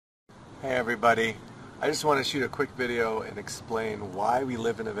Hey everybody, I just want to shoot a quick video and explain why we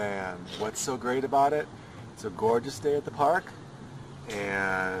live in a van. What's so great about it? It's a gorgeous day at the park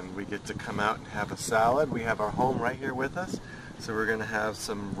and we get to come out and have a salad. We have our home right here with us, so we're going to have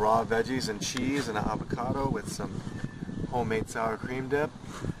some raw veggies and cheese and an avocado with some homemade sour cream dip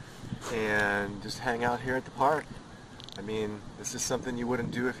and just hang out here at the park. I mean, this is something you wouldn't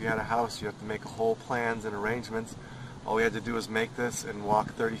do if you had a house. You have to make whole plans and arrangements. All we had to do was make this and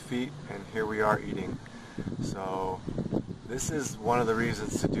walk 30 feet, and here we are eating. So this is one of the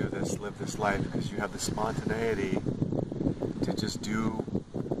reasons to do this, live this life, because you have the spontaneity to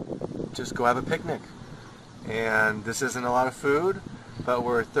just go have a picnic. And this isn't a lot of food, but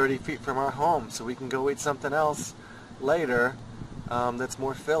we're 30 feet from our home, so we can go eat something else later that's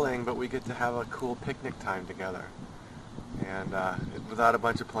more filling, but we get to have a cool picnic time together. And without a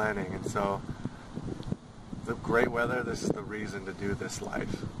bunch of planning. And so the great weather, this is the reason to do this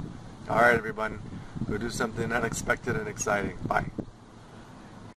life. Alright everyone, go do something unexpected and exciting. Bye.